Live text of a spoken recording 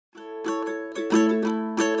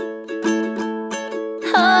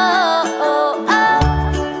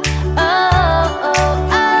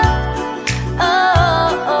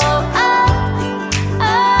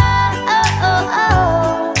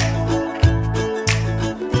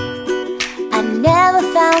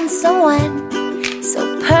someone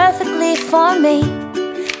so perfectly for me.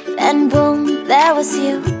 Then boom, there was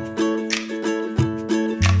you.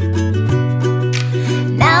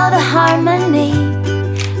 Now the harmony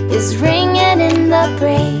is ringing in the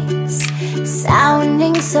breeze,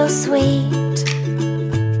 sounding so sweet.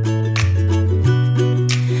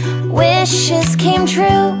 Wishes came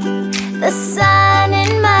true, the sun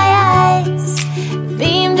in my eyes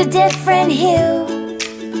beamed a different hue.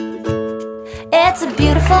 It's a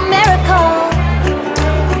beautiful miracle,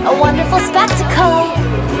 a wonderful spectacle,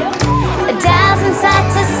 a dazzling sight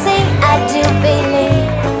to see, I do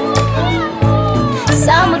believe.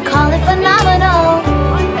 Some would call it phenomenal,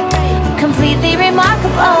 completely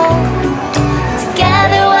remarkable.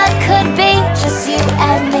 Together what could be, just you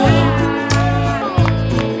and me.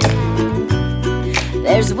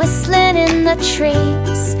 There's whistling in the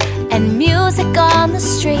trees and music on the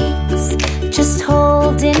streets, just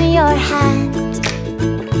holding your hand.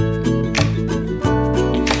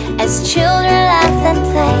 As children laugh and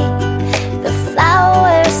play, the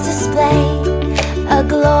flowers display a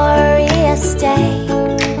glorious day.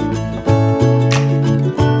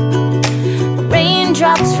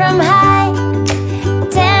 Raindrops from high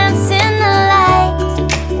dance in the light,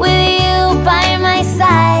 with you by my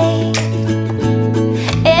side.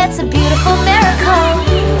 It's a beautiful miracle,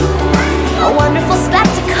 a wonderful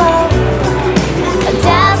spectacle, a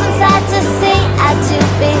dazzling sight to see, I do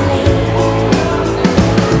believe.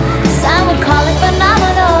 Some would call it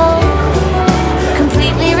phenomenal,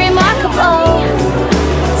 completely remarkable.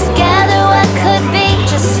 Together what could be,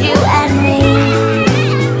 just you and me.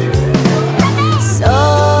 So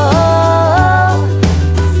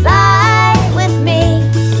fly with me,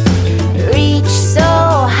 reach so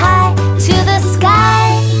high to the sky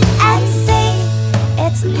and see.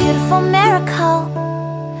 It's a beautiful miracle,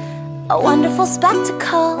 a wonderful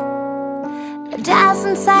spectacle, a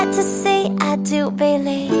dazzling sight to see, I do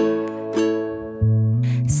believe.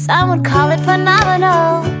 Some would call it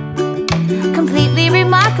phenomenal, completely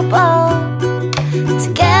remarkable.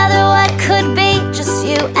 Together what could be, just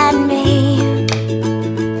you and me.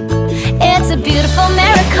 It's a beautiful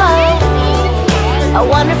miracle, a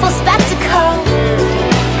wonderful spectacle,